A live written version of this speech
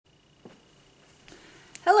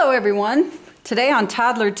Hello everyone. Today on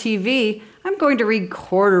Toddler TV, I'm going to read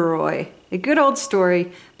Corduroy, a good old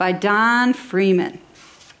story by Freeman.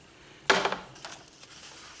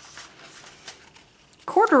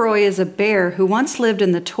 Corduroy is a bear who once lived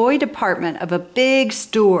in the toy department of a big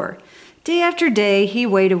store. Day after day, he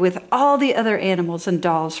waited with all the other animals and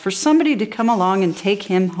dolls for somebody to come along and take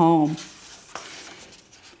him home.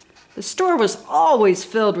 The store was always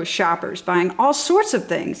filled with shoppers buying all sorts of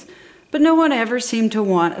things, but no one ever seemed to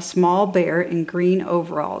want a small bear in green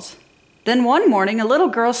overalls. Then one morning, a little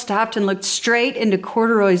girl stopped and looked straight into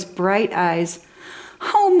Corduroy's bright eyes.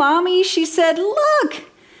 "Oh, Mommy," she said, "look!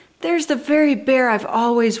 There's the very bear I've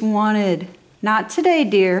always wanted." "Not today,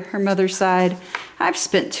 dear," her mother sighed. "I've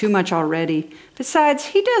spent too much already. Besides,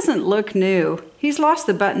 he doesn't look new. He's lost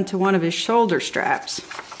the button to one of his shoulder straps."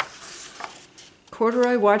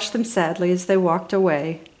 Corduroy watched them sadly as they walked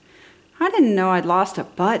away. "I didn't know I'd lost a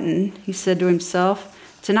button," he said to himself.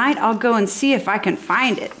 "Tonight I'll go and see if I can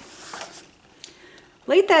find it."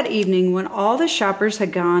 Late that evening, when all the shoppers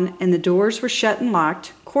had gone and the doors were shut and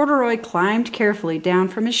locked, Corduroy climbed carefully down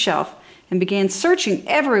from his shelf and began searching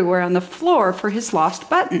everywhere on the floor for his lost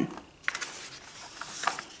button.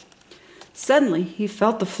 Suddenly, he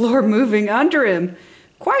felt the floor moving under him.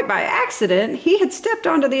 Quite by accident, he had stepped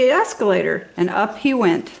onto the escalator, and up he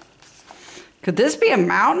went. Could this be a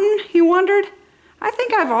mountain? He wondered. I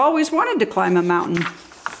think I've always wanted to climb a mountain.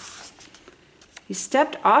 He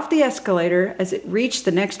stepped off the escalator as it reached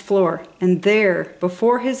the next floor, and there,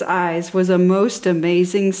 before his eyes, was a most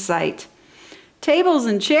amazing sight. Tables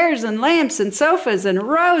and chairs and lamps and sofas and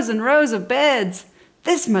rows of beds.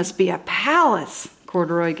 "This must be a palace,"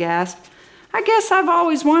 Corduroy gasped. "I guess I've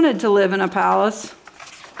always wanted to live in a palace."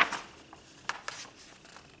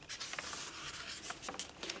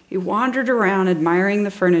 He wandered around admiring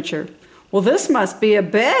the furniture. "Well, this must be a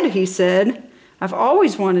bed," he said. "I've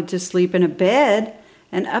always wanted to sleep in a bed."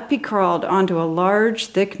 And up he crawled onto a large,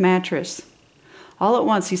 thick mattress. All at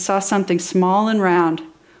once he saw something small and round.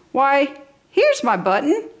 "Why, here's my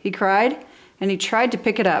button," he cried, and he tried to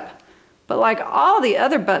pick it up. But like all the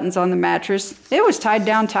other buttons on the mattress, it was tied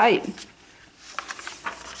down tight.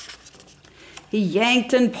 He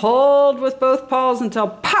yanked and pulled with both paws until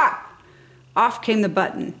pop! Off came the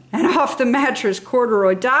button, and off the mattress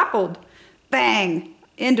Corduroy toppled. Bang!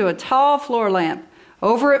 Into a tall floor lamp.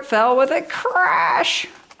 Over it fell with a crash.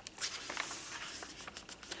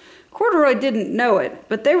 Corduroy didn't know it,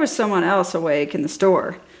 but there was someone else awake in the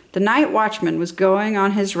store. The night watchman was going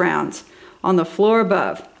on his rounds on the floor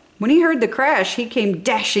above. When he heard the crash, he came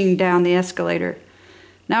dashing down the escalator.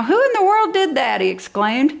 "Now who in the world did that?" he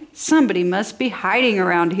exclaimed. "Somebody must be hiding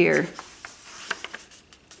around here."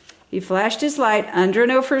 He flashed his light under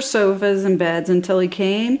and over sofas and beds until he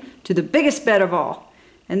came to the biggest bed of all.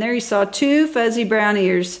 And there he saw two fuzzy brown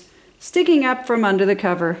ears sticking up from under the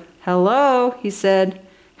cover. "Hello," he said.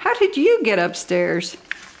 "How did you get upstairs?"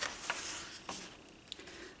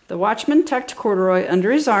 The watchman tucked Corduroy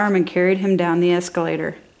under his arm and carried him down the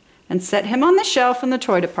escalator and set him on the shelf in the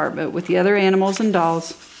toy department with the other animals and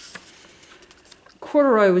dolls.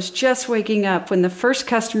 Corduroy was just waking up when the first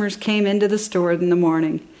customers came into the store in the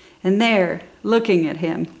morning. And there, looking at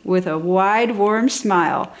him with a wide, warm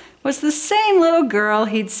smile, was the same little girl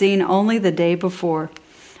he'd seen only the day before.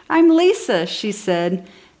 "I'm Lisa," she said,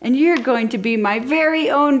 "and you're going to be my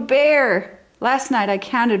very own bear. Last night I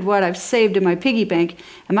counted what I've saved in my piggy bank,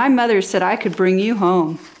 and my mother said I could bring you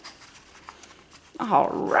home."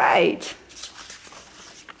 "All right.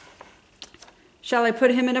 Shall I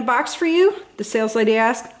put him in a box for you?" the saleslady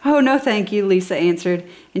asked. "Oh, no, thank you," Lisa answered,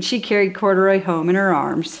 and she carried Corduroy home in her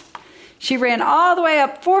arms. She ran all the way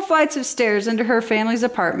up 4 flights of stairs into her family's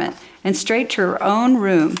apartment and straight to her own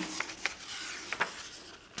room.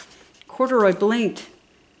 Corduroy blinked.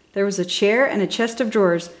 There was a chair and a chest of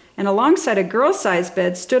drawers, and alongside a girl-sized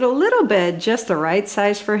bed stood a little bed just the right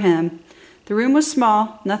size for him. The room was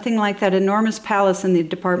small, nothing like that enormous palace in the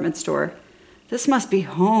department store. "This must be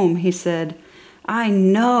home," he said. "I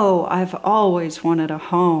know I've always wanted a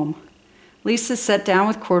home." Lisa sat down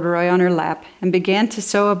with Corduroy on her lap and began to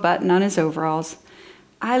sew a button on his overalls.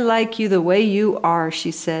 "I like you the way you are," she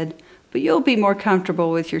said, "but you'll be more comfortable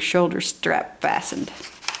with your shoulder strap fastened."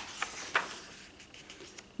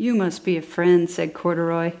 "You must be a friend," said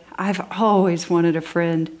Corduroy. "I've always wanted a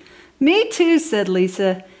friend." "Me too," said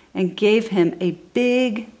Lisa, and gave him a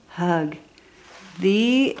big hug.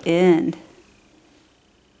 The end.